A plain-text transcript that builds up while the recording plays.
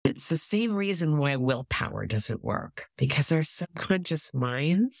the same reason why willpower doesn't work, because our subconscious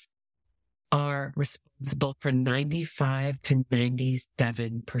minds are responsible for 95 to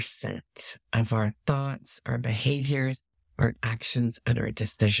 97% of our thoughts, our behaviors, our actions, and our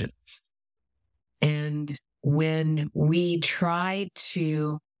decisions. And when we try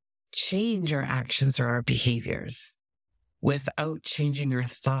to change our actions or our behaviors without changing our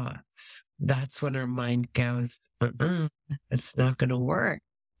thoughts, that's when our mind goes, it's not going to work.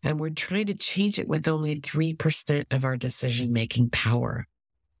 And we're trying to change it with only 3% of our decision-making power.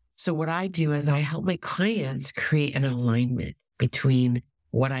 So what I do is I help my clients create an alignment between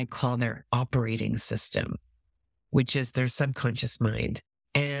what I call their operating system, which is their subconscious mind,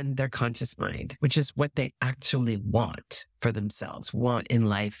 and their conscious mind, which is what they actually want for themselves, want in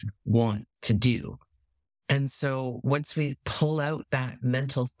life, want to do. And so once we pull out that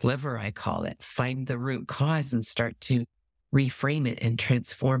mental sliver, I call it, find the root cause and start to reframe it and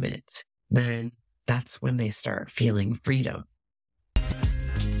transform it, then that's when they start feeling freedom.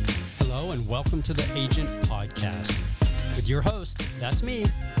 Hello and welcome to the Agent Podcast with your host, that's me,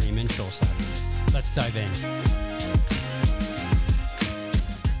 Raymond Schulze. Let's dive in.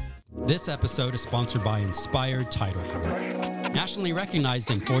 This episode is sponsored by Inspired Title Group. Nationally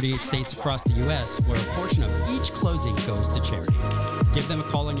recognized in 48 states across the U.S., where a portion of each closing goes to charity. Give them a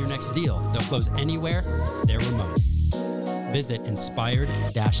call on your next deal. They'll close anywhere. They're remote. Visit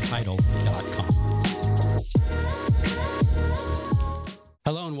inspired-title.com.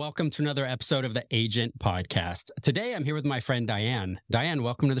 Hello and welcome to another episode of the Agent Podcast. Today I'm here with my friend Diane. Diane,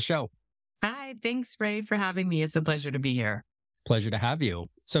 welcome to the show. Hi, thanks, Ray, for having me. It's a pleasure to be here. Pleasure to have you.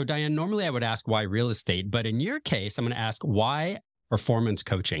 So Diane, normally I would ask why real estate, but in your case, I'm going to ask why performance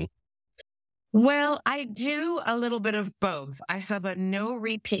coaching? Well, I do a little bit of both. I have a no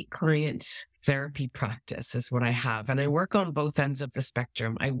repeat client therapy practice is what I have. And I work on both ends of the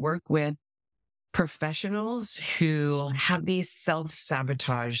spectrum. I work with professionals who have these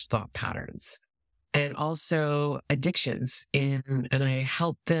self-sabotage thought patterns and also addictions and I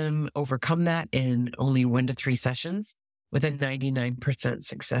help them overcome that in only 1 to 3 sessions with a 99%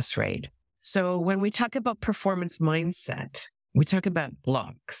 success rate. So when we talk about performance mindset, we talk about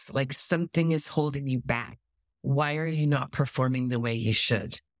blocks, like something is holding you back. Why are you not performing the way you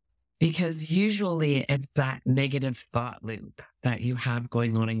should? Because usually it's that negative thought loop that you have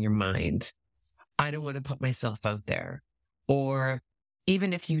going on in your mind. I don't want to put myself out there. Or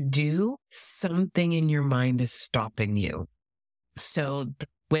even if you do, something in your mind is stopping you. So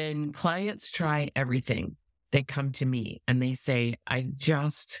when clients try everything, they come to me and they say, I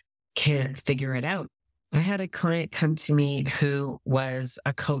just can't figure it out. I had a client come to me who was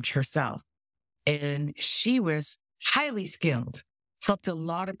a coach herself, and she was highly skilled, helped a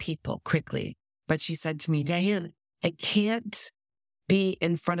lot of people quickly. But she said to me, Diane, I can't be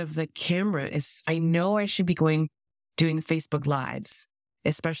in front of the camera. I know I should be doing Facebook Lives,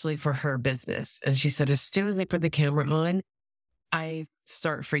 especially for her business. And she said, as soon as I put the camera on, I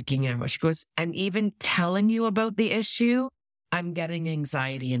start freaking out. She goes, and even telling you about the issue, I'm getting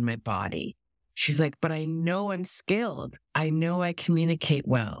anxiety in my body. She's like, but I know I'm skilled. I know I communicate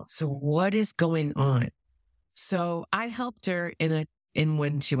well. So what is going on? So I helped her in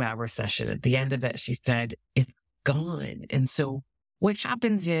 1 2-hour session. At the end of it, she said, it's gone. And so what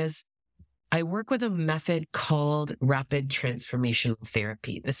happens is I work with a method called rapid transformational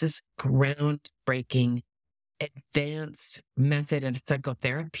therapy. This is groundbreaking, advanced method of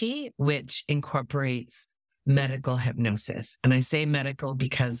psychotherapy, which incorporates medical hypnosis. And I say medical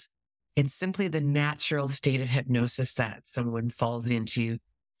because it's simply the natural state of hypnosis that someone falls into,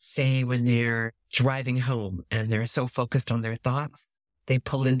 say, when they're driving home and they're so focused on their thoughts, they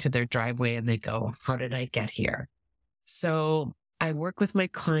pull into their driveway and they go, how did I get here? So I work with my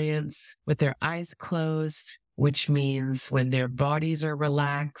clients with their eyes closed, which means when their bodies are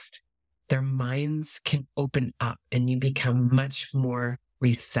relaxed, their minds can open up and you become much more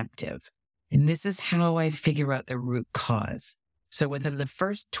receptive. And this is how I figure out the root cause. So within the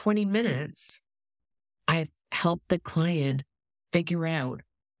first 20 minutes, I've helped the client figure out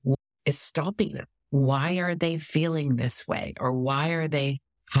what is stopping them. Why are they feeling this way? Or why are they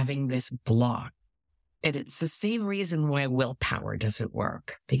having this block? And it's the same reason why willpower doesn't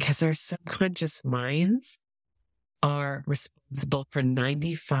work, because our subconscious minds are responsible for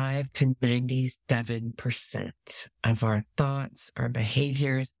 95 to 97% of our thoughts, our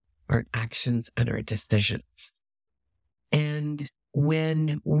behaviors, our actions, and our decisions. And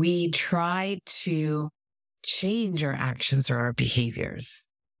when we try to change our actions or our behaviors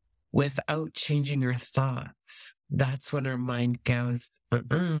without changing our thoughts, that's when our mind goes,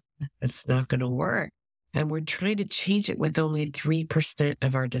 it's not going to work. And we're trying to change it with only 3%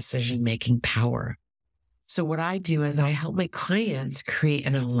 of our decision-making power. So what I do is I help my clients create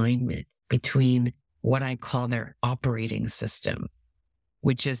an alignment between what I call their operating system,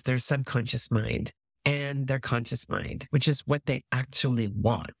 which is their subconscious mind, and their conscious mind, which is what they actually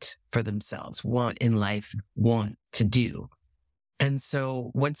want for themselves, want in life, want to do. And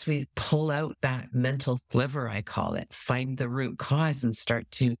so once we pull out that mental sliver, I call it, find the root cause and start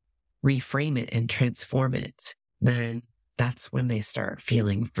to reframe it and transform it, then that's when they start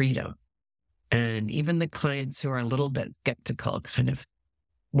feeling freedom. And even the clients who are a little bit skeptical kind of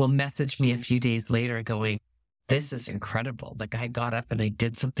will message me a few days later going, this is incredible. Like I got up and I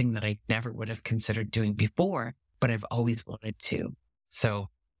did something that I never would have considered doing before, but I've always wanted to. So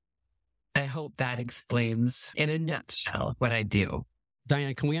I hope that explains in a nutshell what I do.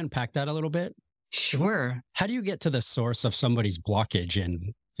 Diane, can we unpack that a little bit? Sure. How do you get to the source of somebody's blockage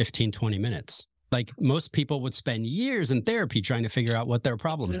in 15, 20 minutes? Like most people would spend years in therapy trying to figure out what their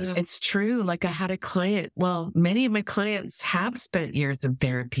problem is. It's true. Like I had a client, well, many of my clients have spent years in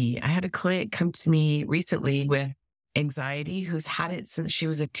therapy. I had a client come to me recently with anxiety who's had it since she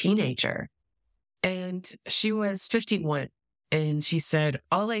was a teenager. And she was 51. And she said,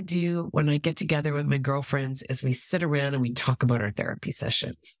 all I do when I get together with my girlfriends is we sit around and we talk about our therapy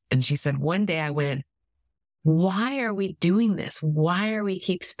sessions. And she said, one day I went, why are we doing this? Why are we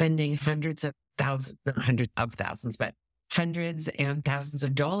keep spending hundreds and thousands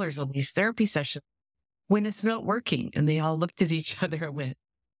of dollars on these therapy sessions when it's not working? And they all looked at each other and went,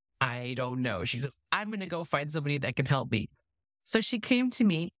 I don't know. She goes, I'm going to go find somebody that can help me. So she came to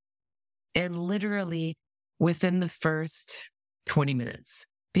me and literally within the first 20 minutes,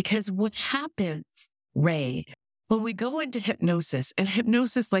 because what happens, Ray, when we go into hypnosis, and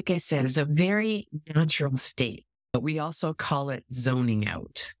hypnosis, like I said, is a very natural state, but we also call it zoning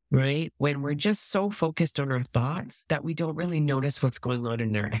out, right? When we're just so focused on our thoughts that we don't really notice what's going on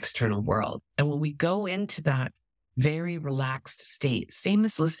in our external world. And when we go into that very relaxed state, same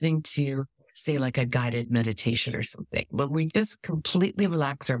as listening to, say, like a guided meditation or something, when we just completely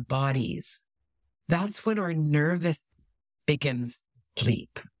relax our bodies, that's when our nervous begins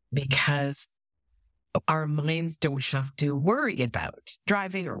sleep, because our minds don't have to worry about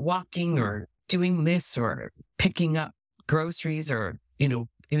driving or walking or doing this or picking up groceries or,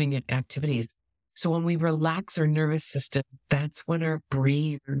 doing activities. So when we relax our nervous system, that's when our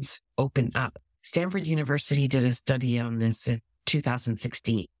brains open up. Stanford University did a study on this in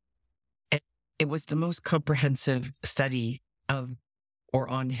 2016. And it was the most comprehensive study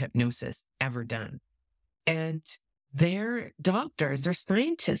on hypnosis ever done. And their doctors, their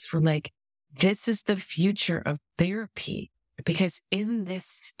scientists were like, this is the future of therapy, because in this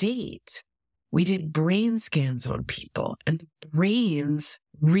state, we did brain scans on people and the brains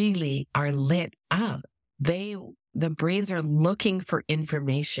really are lit up. The brains are looking for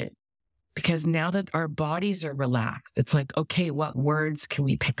information, because now that our bodies are relaxed, it's like, okay, what words can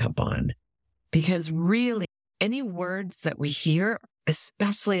we pick up on? Because really any words that we hear,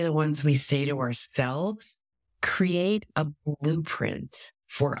 especially the ones we say to ourselves, create a blueprint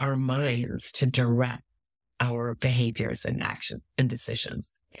for our minds to direct our behaviors and actions and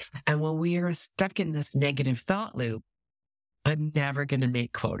decisions. And when we are stuck in this negative thought loop, I'm never going to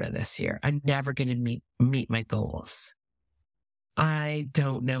make quota this year. I'm never going to meet my goals. I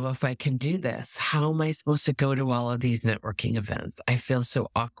don't know if I can do this. How am I supposed to go to all of these networking events? I feel so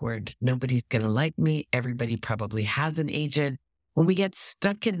awkward. Nobody's going to like me. Everybody probably has an agent. When we get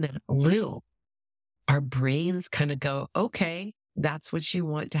stuck in that loop, our brains kind of go, okay, that's what you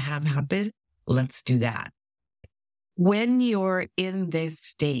want to have happen. Let's do that. When you're in this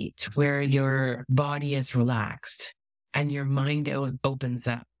state where your body is relaxed and your mind opens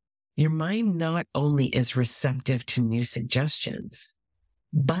up, your mind not only is receptive to new suggestions,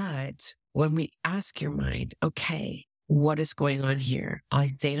 but when we ask your mind, okay, what is going on here?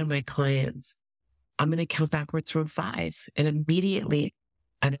 I say to my clients, I'm going to count backwards from 5, and immediately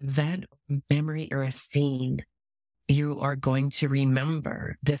an event, memory, or a scene you are going to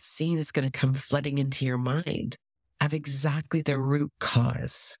remember. This scene is going to come flooding into your mind of exactly the root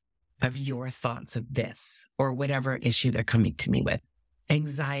cause of your thoughts of this or whatever issue they're coming to me with.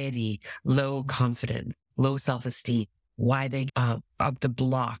 Anxiety, low confidence, low self-esteem, why they of the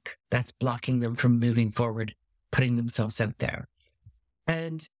block that's blocking them from moving forward, putting themselves out there.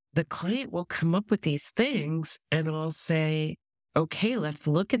 And the client will come up with these things and I'll say, okay, let's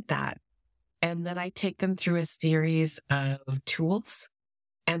look at that. And then I take them through a series of tools.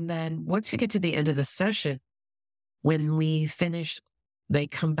 And then once we get to the end of the session, when we finish, they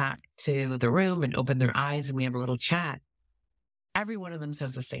come back to the room and open their eyes and we have a little chat. Every one of them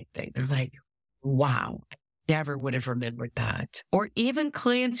says the same thing. They're like, wow, I never would have remembered that. Or even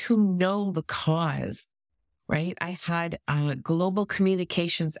clients who know the cause, right? I had a global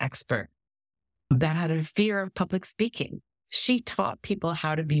communications expert that had a fear of public speaking. She taught people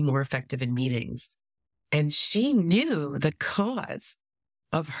how to be more effective in meetings. And she knew the cause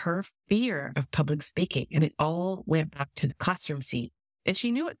of her fear of public speaking. And it all went back to the classroom seat. And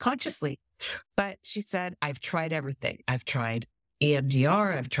she knew it consciously. But she said, I've tried everything. I've tried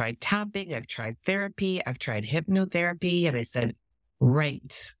EMDR, I've tried tapping, I've tried therapy, I've tried hypnotherapy. And I said,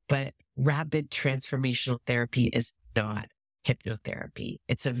 right, but rapid transformational therapy is not hypnotherapy.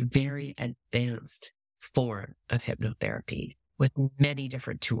 It's a very advanced form of hypnotherapy with many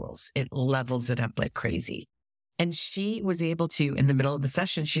different tools. It levels it up like crazy. And she was able to, in the middle of the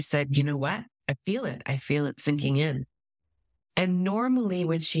session, she said, you know what? I feel it. I feel it sinking in. And normally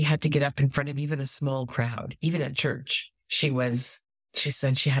when she had to get up in front of even a small crowd, even at church, she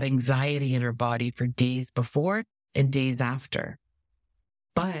said she had anxiety in her body for days before and days after.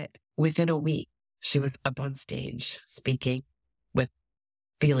 But within a week, she was up on stage speaking with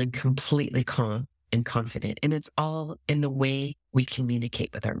feeling completely calm and confident. And it's all in the way we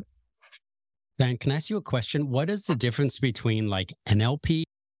communicate with our minds. Dan, can I ask you a question? What is the difference between like NLP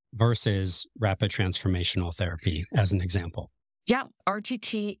versus rapid transformational therapy as an example? Yeah,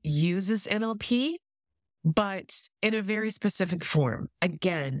 RTT uses NLP, but in a very specific form.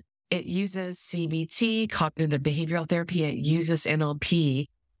 Again, it uses CBT, cognitive behavioral therapy. It uses NLP,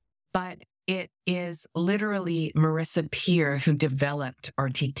 but it is literally Marissa Peer who developed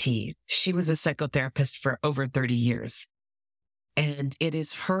RTT. She was a psychotherapist for over 30 years. And it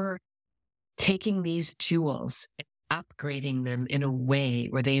is her taking these tools and upgrading them in a way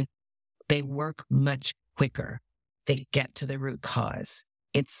where they work much quicker. They get to the root cause.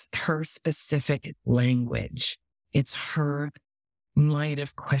 It's her specific language. It's her line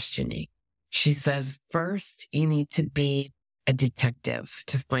of questioning. She says, first, you need to be a detective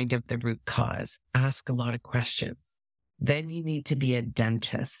to find out the root cause. Ask a lot of questions. Then you need to be a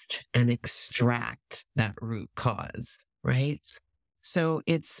dentist and extract that root cause, right? So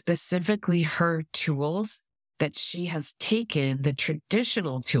it's specifically her tools that she has taken, the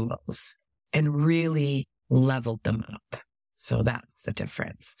traditional tools, and really leveled them up. So that's the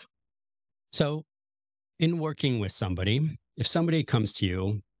difference. So in working with somebody, if somebody comes to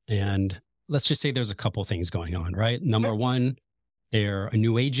you and let's just say there's a couple things going on, right? Number one, they're a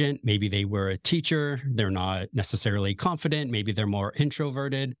new agent. Maybe they were a teacher. They're not necessarily confident. Maybe they're more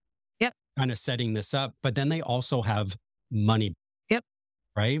introverted. Yep. Kind of setting this up, but then they also have money. Yep.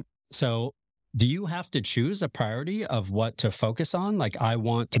 Right. So do you have to choose a priority of what to focus on? Like, I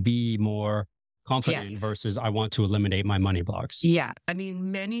want to be more confident versus I want to eliminate my money blocks. Yeah. I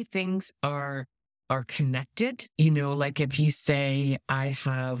mean, many things are connected. You know, like if you say I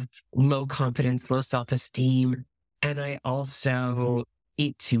have low confidence, low self-esteem, and I also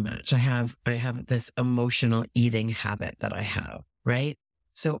eat too much. I have this emotional eating habit that I have, right?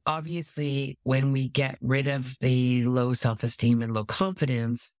 So obviously when we get rid of the low self-esteem and low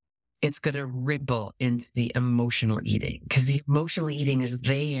confidence, it's going to ripple into the emotional eating because the emotional eating is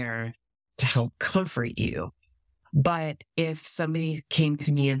there to help comfort you. But if somebody came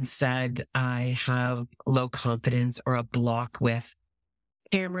to me and said, I have low confidence or a block with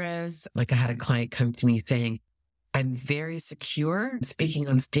cameras, like I had a client come to me saying, I'm very secure speaking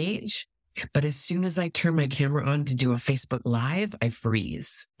on stage, but as soon as I turn my camera on to do a Facebook Live, I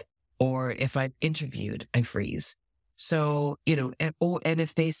freeze. Or if I'm interviewed, I freeze. So, you know, and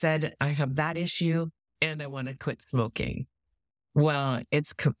if they said I have that issue and I want to quit smoking, well,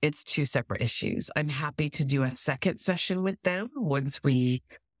 it's two separate issues. I'm happy to do a second session with them once we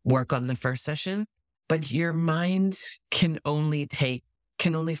work on the first session, but your mind can only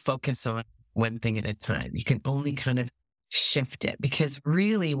focus on one thing at a time. You can only kind of shift it because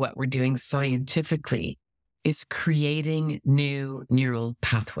really what we're doing scientifically is creating new neural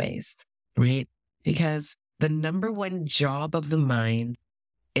pathways, right? Because the number one job of the mind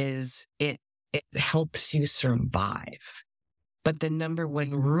is it helps you survive. But the number one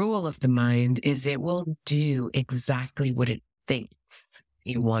rule of the mind is it will do exactly what it thinks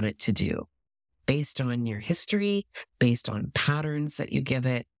you want it to do based on your history, based on patterns that you give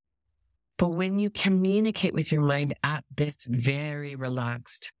it. But when you communicate with your mind at this very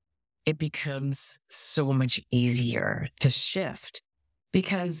relaxed, it becomes so much easier to shift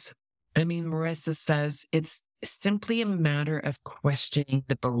because, I mean, Marissa says it's simply a matter of questioning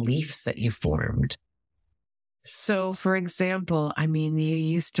the beliefs that you formed. So, for example, I mean, you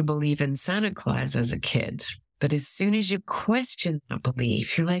used to believe in Santa Claus as a kid, but as soon as you question that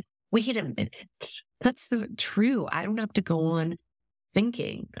belief, you're like, wait a minute, that's not true. I don't have to go on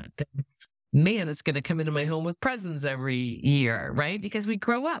thinking that man is going to come into my home with presents every year, right? Because we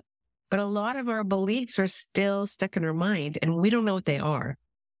grow up. But a lot of our beliefs are still stuck in our mind and we don't know what they are.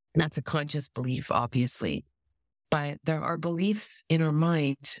 And that's a conscious belief, obviously. But there are beliefs in our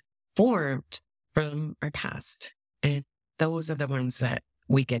mind formed from our past. And those are the ones that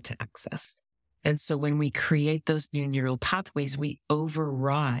we get to access. And so when we create those new neural pathways, we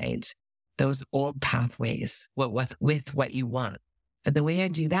override those old pathways with what you want. And the way I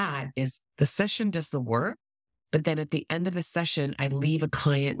do that is the session does the work, but then at the end of the session, I leave a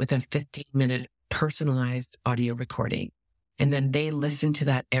client with a 15-minute personalized audio recording. And then they listen to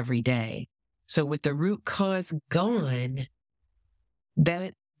that every day. So with the root cause gone,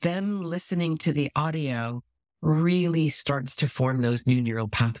 them listening to the audio really starts to form those new neural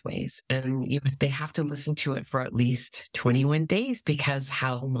pathways. And they have to listen to it for at least 21 days because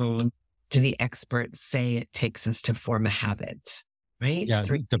how long do the experts say it takes us to form a habit? Right? Yeah,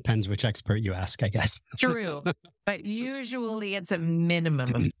 it depends which expert you ask, I guess. True. But usually it's a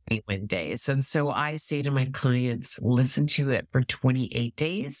minimum of 21 days. And so I say to my clients, listen to it for 28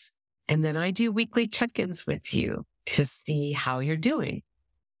 days. And then I do weekly check-ins with you to see how you're doing.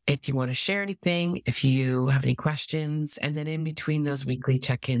 If you want to share anything, if you have any questions. And then in between those weekly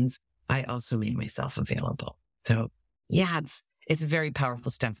check-ins, I also make myself available. So yeah, it's very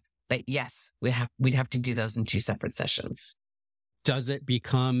powerful stuff. But yes, we'd have to do those in 2 separate sessions. Does it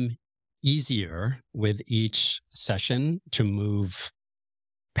become easier with each session to move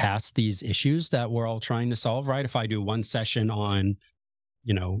past these issues that we're all trying to solve, right? If I do one session on,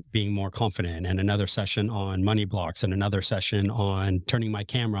 being more confident and another session on money blocks and another session on turning my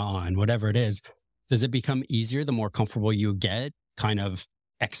camera on, whatever it is, does it become easier the more comfortable you get kind of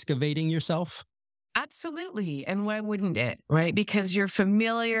excavating yourself? Absolutely. And why wouldn't it? Right? Because you're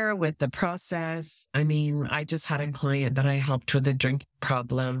familiar with the process. I mean, I just had a client that I helped with a drinking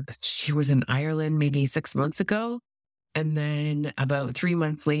problem. She was in Ireland maybe 6 months ago. And then about 3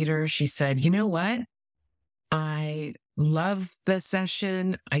 months later, she said, you know what? I love the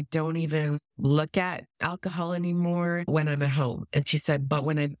session. I don't even look at alcohol anymore when I'm at home. And she said, but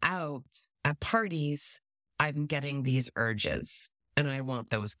when I'm out at parties, I'm getting these urges. And I want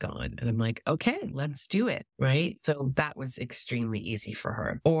those gone. And I'm like, okay, let's do it. Right. So that was extremely easy for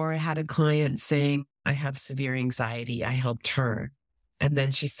her. Or I had a client saying, I have severe anxiety. I helped her. And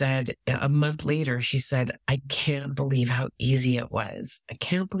then she said, a month later, she said, I can't believe how easy it was. I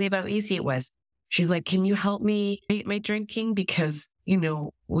can't believe how easy it was. She's like, can you help me hate my drinking? Because,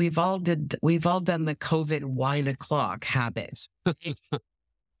 we've all done the COVID wine o'clock habit.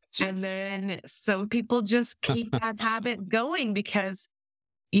 And then some people just keep that habit going because,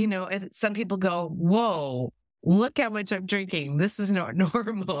 and some people go, whoa, look how much I'm drinking. This is not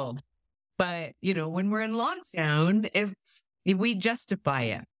normal. But, when we're in lockdown, we justify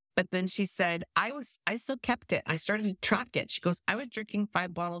it. But then she said, I still kept it. I started to track it. She goes, I was drinking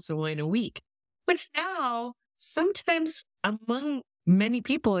 5 bottles of wine a week, which now sometimes among many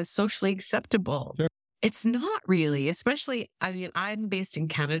people is socially acceptable. Sure. It's not really, especially, I'm based in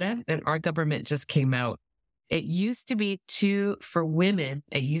Canada and our government just came out. It used to be for women,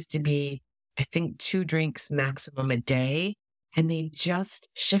 it used to be, I think 2 drinks maximum a day. And they just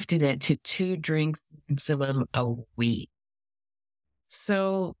shifted it to 2 drinks maximum a week.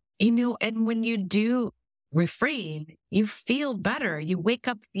 So, and when you do refrain, you feel better. You wake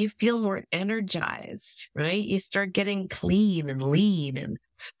up, you feel more energized, right? You start getting clean and lean and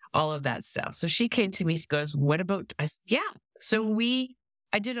all of that stuff. So she came to me, she goes, what about, I said, yeah. So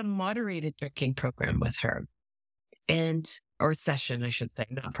I did a moderated drinking program with her or session, I should say,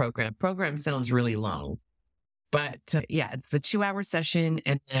 not program. Program sounds really long, but it's the 2-hour session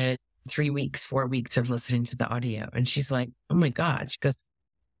and then 3 weeks, 4 weeks of listening to the audio. And she's like, oh my God. She goes,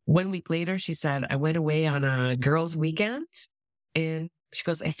 1 week later, she said, I went away on a girls' weekend and she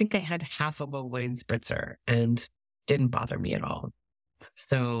goes, I think I had half of a wine spritzer and didn't bother me at all.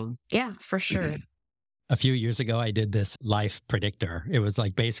 So yeah, for sure. A few years ago, I did this life predictor. It was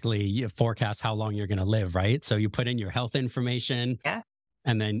like basically you forecast how long you're going to live, right? So you put in your health information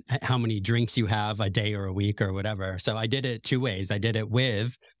and then how many drinks you have a day or a week or whatever. So I did it 2 ways. I did it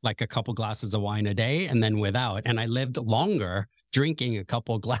with like a couple glasses of wine a day and then without. And I lived longer drinking a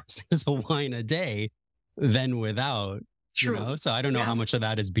couple glasses of wine a day than without. True. So I don't know how much of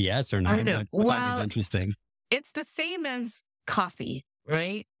that is BS or not. I know. But it's always interesting. It's the same as coffee,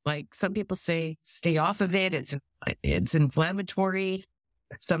 right? Like some people say, stay off of it. It's inflammatory.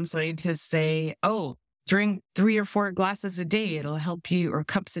 Some scientists say, oh, drink 3 or 4 glasses a day. It'll help you, or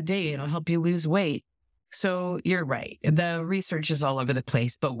cups a day. It'll help you lose weight. So you're right. The research is all over the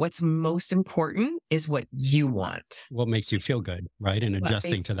place, but what's most important is what you want. What makes you feel good, right? And What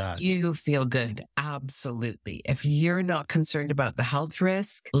adjusting makes to that. you feel good. Absolutely. If you're not concerned about the health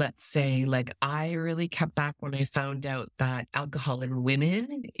risk, let's say, like, I really kept back when I found out that alcohol in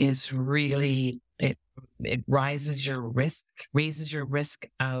women is really, it raises your risk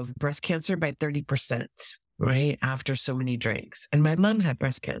of breast cancer by 30%. Right after so many drinks. And my mom had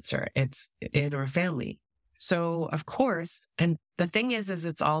breast cancer. It's in our family. So of course, and the thing is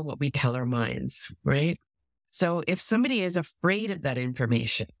it's all what we tell our minds, right? So if somebody is afraid of that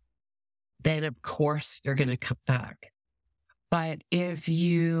information, then of course you're going to cut back. But if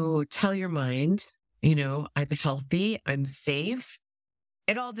you tell your mind, I'm healthy, I'm safe,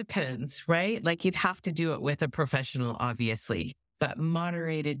 it all depends, right? Like you'd have to do it with a professional, obviously, but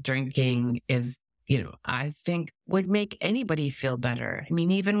moderated drinking is, I think would make anybody feel better. I mean,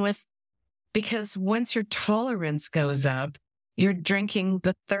 because once your tolerance goes up, you're drinking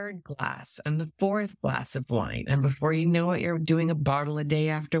the third glass and the fourth glass of wine. And before you know it, you're doing a bottle a day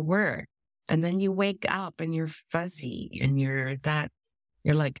after work. And then you wake up and you're fuzzy and you're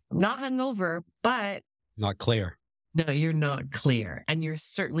like not hungover, but not clear. No, you're not clear. And you're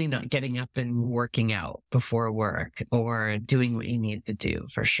certainly not getting up and working out before work or doing what you need to do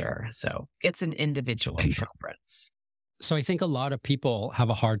for sure. So it's an individual preference. So I think a lot of people have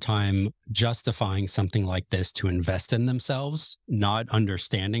a hard time justifying something like this to invest in themselves, not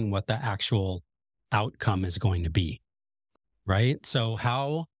understanding what the actual outcome is going to be. Right. So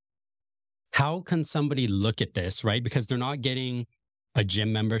how can somebody look at this, right? Because they're not getting a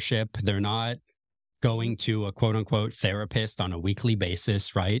gym membership. They're not going to a quote unquote therapist on a weekly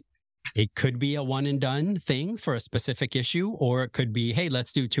basis, right? It could be a one and done thing for a specific issue, or it could be, hey,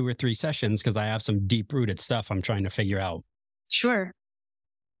 let's do 2 or 3 sessions because I have some deep rooted stuff I'm trying to figure out. Sure.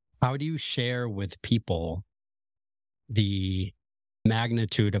 How do you share with people the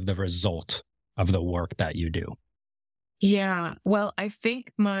magnitude of the result of the work that you do? Yeah. Well, I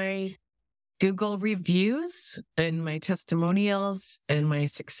think my Google reviews and my testimonials and my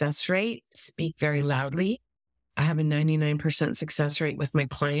success rate speak very loudly. I have a 99% success rate with my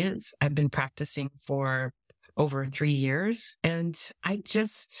clients. I've been practicing for over 3 years and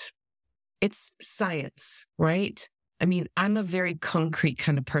it's science, right? I mean, I'm a very concrete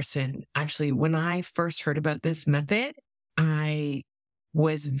kind of person. Actually, when I first heard about this method, I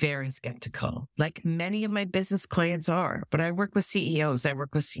was very skeptical, like many of my business clients are. But I work with CEOs, I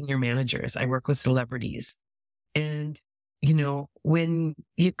work with senior managers, I work with celebrities. And, when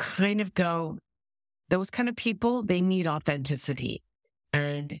you kind of go, those kind of people, they need authenticity.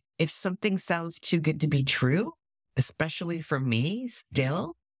 And if something sounds too good to be true, especially for me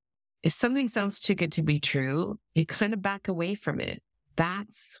still, if something sounds too good to be true, you kind of back away from it.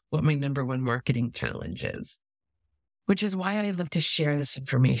 That's what my number one marketing challenge is. Which is why I love to share this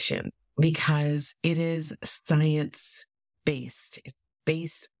information, because it is science-based. It's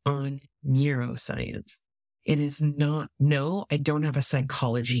based on neuroscience. It is not, no, I don't have a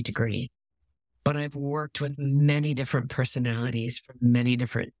psychology degree, but I've worked with many different personalities for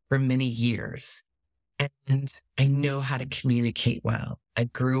many years. And I know how to communicate well. I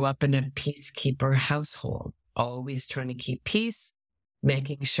grew up in a peacekeeper household, always trying to keep peace,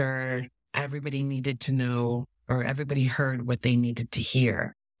 making sure everybody needed to know or everybody heard what they needed to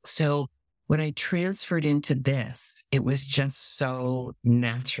hear. So when I transferred into this, it was just so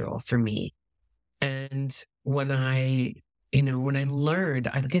natural for me. And when I learned,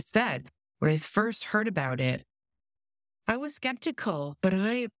 like I said, when I first heard about it, I was skeptical, but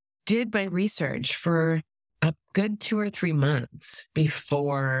I did my research for a good 2 or 3 months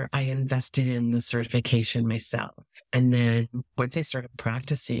before I invested in the certification myself. And then once I started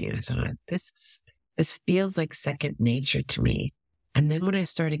practicing, I thought, this feels like second nature to me. And then when I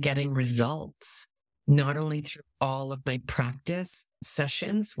started getting results, not only through all of my practice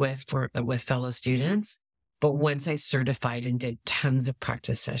sessions with fellow students, but once I certified and did tons of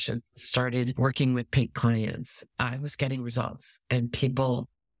practice sessions, started working with paid clients, I was getting results and people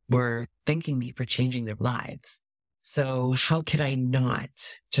were thanking me for changing their lives. So how could I not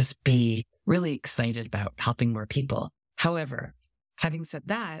just be really excited about helping more people? However, having said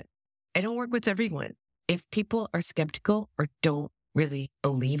that, I don't work with everyone. If people are skeptical or don't really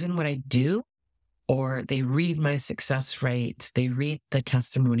believe in what I do, or they read my success rate, they read the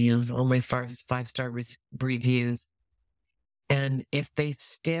testimonials, all my 5-star reviews, and if they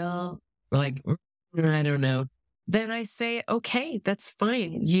still like, I don't know, then I say, okay, that's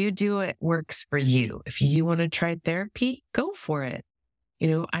fine. You do it works for you. If you want to try therapy, go for it.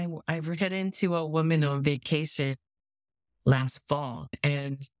 I ran into a woman on vacation last fall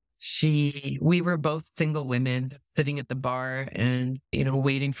and We were both single women sitting at the bar and,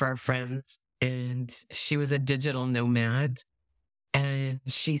 waiting for our friends. And she was a digital nomad. And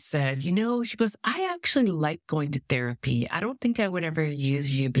she said, she goes, I actually like going to therapy. I don't think I would ever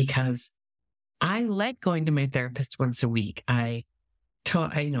use you because I like going to my therapist once a week. I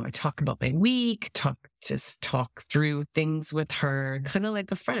talk about my week, talk through things with her, kind of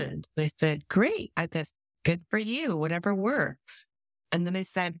like a friend. And I said, great. That's good for you, whatever works. And then I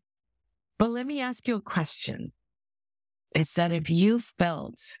said, but let me ask you a question. I said, if you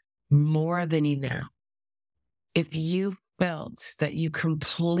felt more than you now, if you felt that you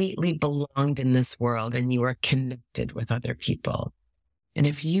completely belonged in this world and you were connected with other people, and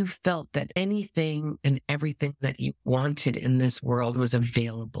if you felt that anything and everything that you wanted in this world was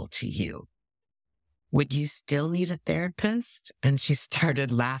available to you, would you still need a therapist? And she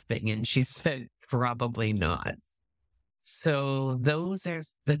started laughing and she said, probably not. So those are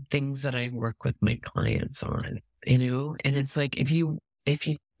the things that I work with my clients on, and it's like, if you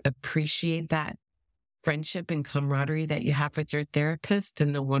appreciate that friendship and camaraderie that you have with your therapist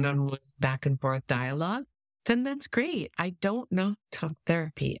and the one-on-one back and forth dialogue, then that's great. I don't know talk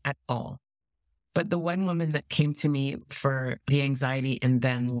therapy at all. But the one woman that came to me for the anxiety and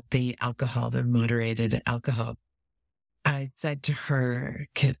then the alcohol, the moderated alcohol, I said to her,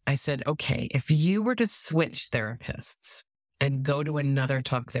 okay, if you were to switch therapists and go to another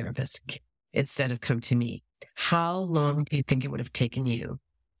talk therapist instead of come to me, how long do you think it would have taken you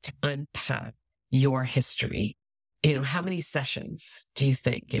to unpack your history? How many sessions do you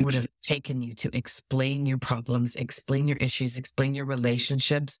think it would have taken you to explain your problems, explain your issues, explain your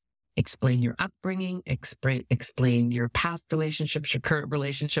relationships, explain your upbringing, explain your past relationships, your current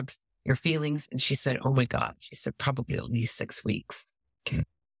relationships, your feelings? And she said, oh my God, she said, probably at least 6 weeks. Okay.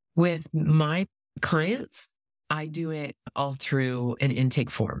 With my clients, I do it all through an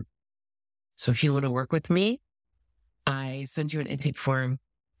intake form. So if you want to work with me, I send you an intake form,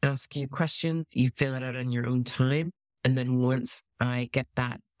 ask you questions, you fill it out on your own time. And then once I get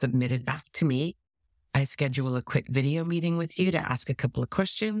that submitted back to me, I schedule a quick video meeting with you to ask a couple of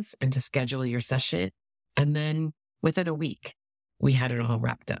questions and to schedule your session. And then within a week, we had it all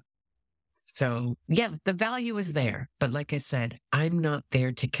wrapped up. So yeah, the value is there. But like I said, I'm not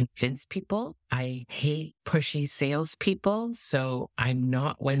there to convince people. I hate pushy salespeople. So I'm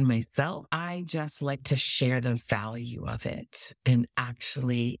not one myself. I just like to share the value of it and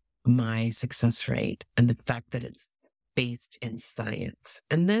actually my success rate and the fact that it's based in science.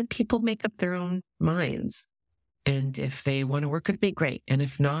 And then people make up their own minds. And if they want to work with me, great. And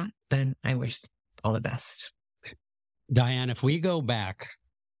if not, then I wish all the best. Diane, if we go back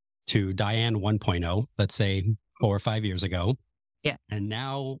to Diane 1.0, let's say 4 or 5 years ago. Yeah. And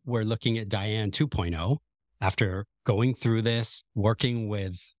now we're looking at Diane 2.0 after going through this, working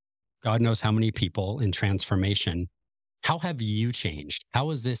with God knows how many people in transformation. How have you changed? How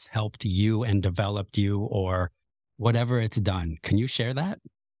has this helped you and developed you, or whatever it's done? Can you share that?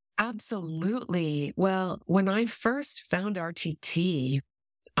 Absolutely. Well, when I first found RTT,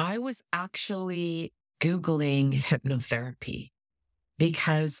 I was actually Googling hypnotherapy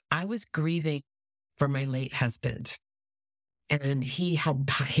because I was grieving for my late husband. And he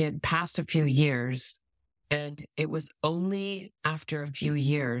had passed a few years. And it was only after a few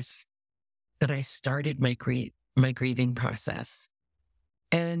years that I started my grieving process.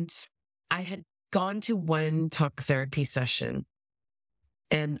 And I had gone to one talk therapy session.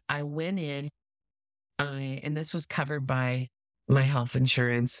 And I went in, and this was covered by my health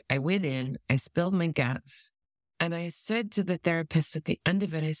insurance. I went in, I spilled my guts. And I said to the therapist at the end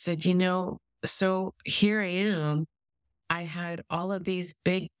of it, I said, so here I am. I had all of these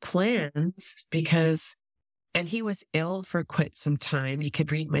big plans and he was ill for quite some time. You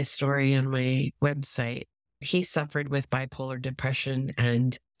could read my story on my website. He suffered with bipolar depression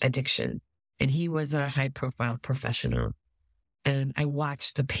and addiction, and he was a high profile professional. And I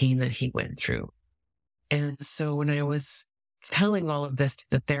watched the pain that he went through. And so when I was telling all of this to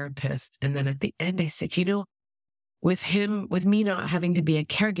the therapist, and then at the end I said, with me not having to be a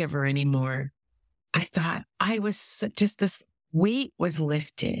caregiver anymore, I thought I was just, this weight was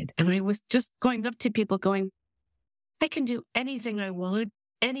lifted. And I was just going up to people going, I can do anything I want,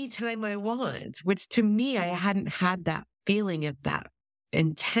 anytime I want, which to me, I hadn't had that feeling of that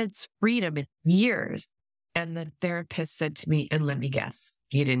intense freedom in years. And the therapist said to me, and let me guess,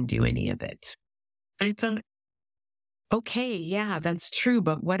 you didn't do any of it. I thought, okay, yeah, that's true.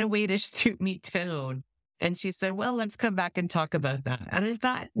 But what a way to shoot me down. And she said, well, let's come back and talk about that. And I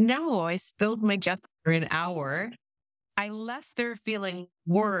thought, no, I spilled my guts for an hour. I left there feeling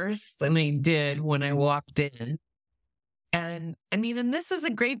worse than I did when I walked in. And I mean, and this is a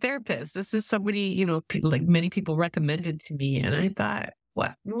great therapist. This is somebody, like many people recommended to me. And I thought,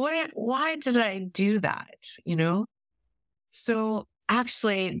 why did I do that? So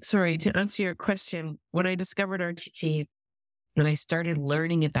actually, sorry, to answer your question, when I discovered RTT and I started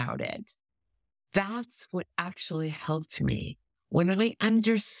learning about it, that's what actually helped me. When I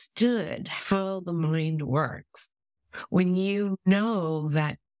understood how the mind works, when you know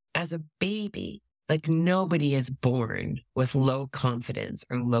that as a baby, like nobody is born with low confidence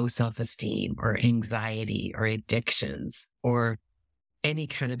or low self-esteem or anxiety or addictions or any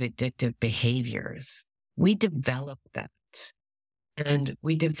kind of addictive behaviors. We develop that, and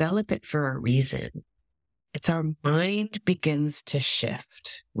we develop it for a reason. It's our mind begins to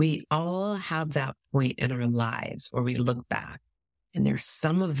shift. We all have that point in our lives where we look back and there's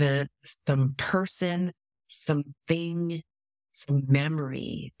some event, some person, something, some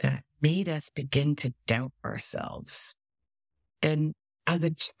memory that made us begin to doubt ourselves. And as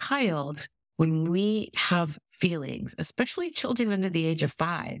a child, when we have feelings, especially children under the age of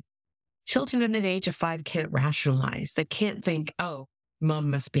 5, children under the age of 5 can't rationalize. They can't think, oh,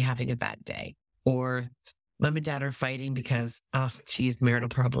 mom must be having a bad day, or mom and dad are fighting because, marital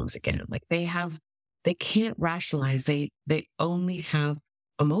problems again. Like they can't rationalize. They only have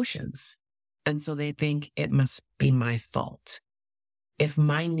emotions. And so they think it must be my fault. If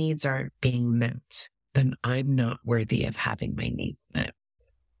my needs aren't being met, then I'm not worthy of having my needs met.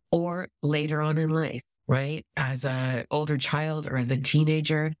 Or later on in life, right? As an older child or as a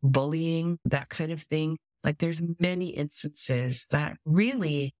teenager, bullying, that kind of thing. Like there's many instances that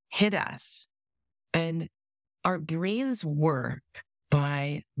really hit us. And our brains work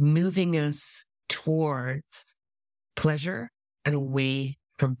by moving us towards pleasure and away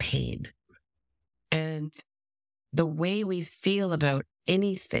from pain. And the way we feel about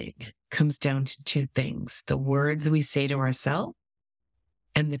anything comes down to 2 things: the words we say to ourselves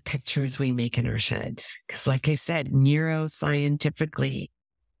and the pictures we make in our head. Because like I said, neuroscientifically,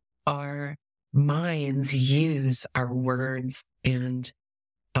 our minds use our words and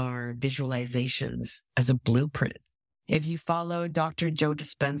our visualizations as a blueprint. If you follow Dr. Joe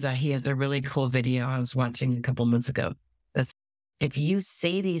Dispenza, he has a really cool video I was watching a couple months ago. That's, if you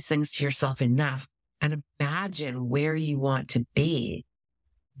say these things to yourself enough and imagine where you want to be,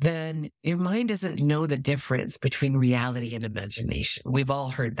 then your mind doesn't know the difference between reality and imagination. We've all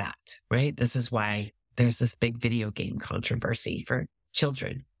heard that, right? This is why there's this big video game controversy for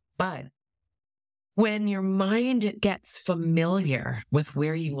children. But when your mind gets familiar with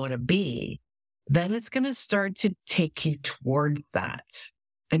where you want to be, then it's going to start to take you toward that.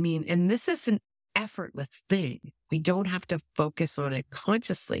 I mean, and this is an effortless thing. We don't have to focus on it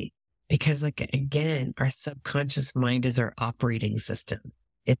consciously because, like, again, our subconscious mind is our operating system.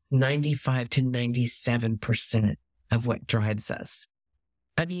 It's 95 to 97% of what drives us.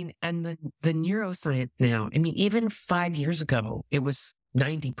 I mean, and the neuroscience now, I mean, even 5 years ago, it was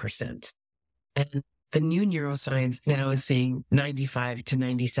 90%. And the new neuroscience now is saying 95 to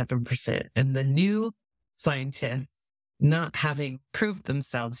 97%. And the new scientists, not having proved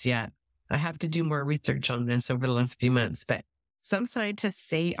themselves yet, I have to do more research on this over the last few months, but some scientists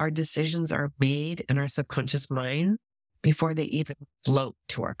say our decisions are made in our subconscious mind before they even float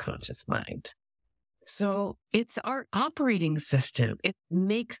to our conscious mind. So it's our operating system. It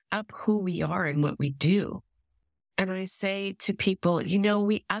makes up who we are and what we do. And I say to people,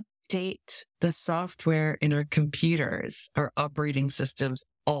 we update the software in our computers, our operating systems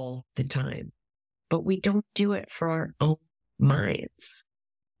all the time, but we don't do it for our own minds.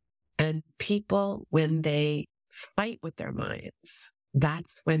 And people, when they fight with their minds,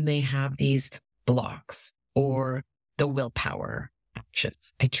 that's when they have these blocks or the willpower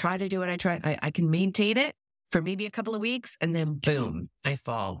actions. I try to do it. I can maintain it for maybe a couple of weeks and then boom, I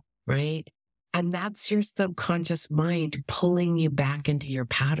fall, right? And that's your subconscious mind pulling you back into your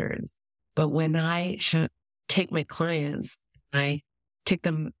patterns. But when I take my clients, I take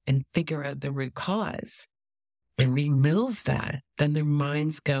them and figure out the root cause and remove that, then their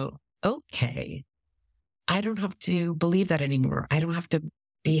minds go, okay, I don't have to believe that anymore. I don't have to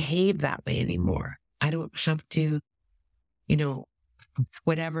behave that way anymore. I don't have to,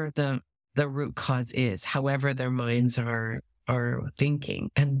 whatever the root cause is, however their minds are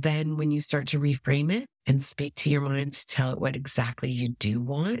thinking. And then when you start to reframe it and speak to your mind to tell it what exactly you do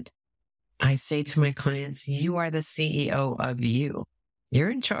want, I say to my clients, you are the CEO of you.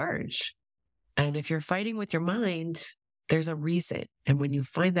 You're in charge. And if you're fighting with your mind, there's a reason. And when you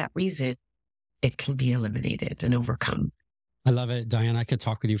find that reason, it can be eliminated and overcome. I love it, Diane. I could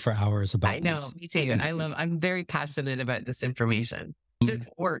talk with you for hours about this. I know, me too. I'm very passionate about this information. It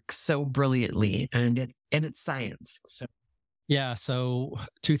works so brilliantly and it's science. So Yeah. So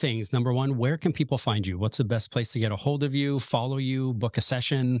 2 things. Number 1, where can people find you? What's the best place to get a hold of you, follow you, book a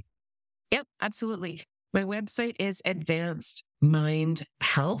session? Yep, absolutely. My website is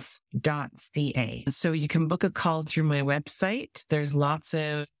advancedmindhealth.ca. So you can book a call through my website. There's lots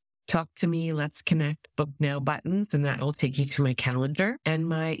of talk to me, let's connect, book now buttons, and that will take you to my calendar. And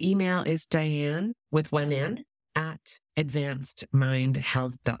my email is Diane with 1 N at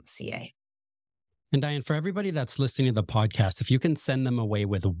advancedmindhealth.ca. And Diane, for everybody that's listening to the podcast, if you can send them away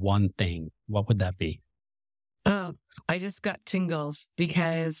with one thing, what would that be? Oh, I just got tingles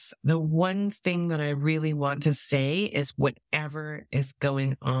because the one thing that I really want to say is whatever is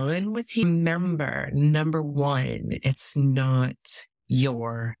going on with you, remember, number 1, it's not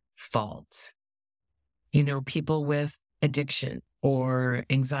your fault. You know, people with addiction or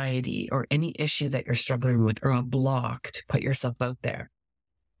anxiety or any issue that you're struggling with or a block to put yourself out there.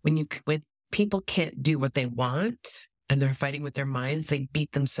 When people can't do what they want and they're fighting with their minds, they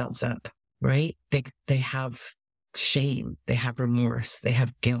beat themselves up, right? They have shame, they have remorse, they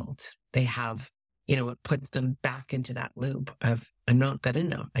have guilt, they have, it puts them back into that loop of, I'm not good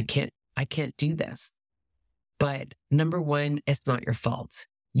enough. I can't do this. But number 1, it's not your fault.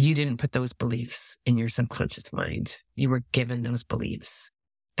 You didn't put those beliefs in your subconscious mind. You were given those beliefs.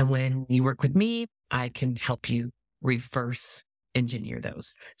 And when you work with me, I can help you reverse engineer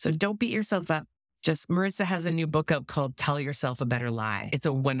those. So don't beat yourself up. Marissa has a new book out called Tell Yourself a Better Lie. It's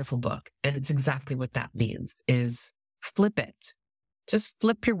a wonderful book. And it's exactly what that means is flip it. Just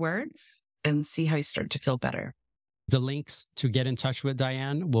flip your words and see how you start to feel better. The links to get in touch with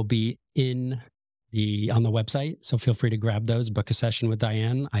Diane will be on the website. So feel free to grab those, book a session with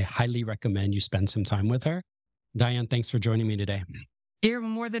Diane. I highly recommend you spend some time with her. Diane, thanks for joining me today. You're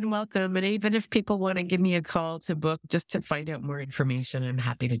more than welcome. And even if people want to give me a call to book just to find out more information, I'm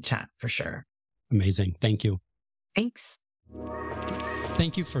happy to chat for sure. Amazing. Thank you. Thanks.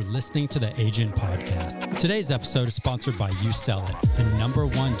 Thank you for listening to the Agent Podcast. Today's episode is sponsored by You Sell It, the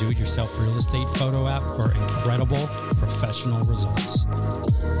 #1 do-it-yourself real estate photo app for incredible professional results.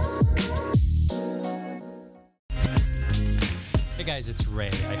 Hey guys, it's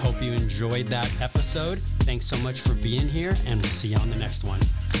Ray. I hope you enjoyed that episode. Thanks so much for being here, and we'll see you on the next one.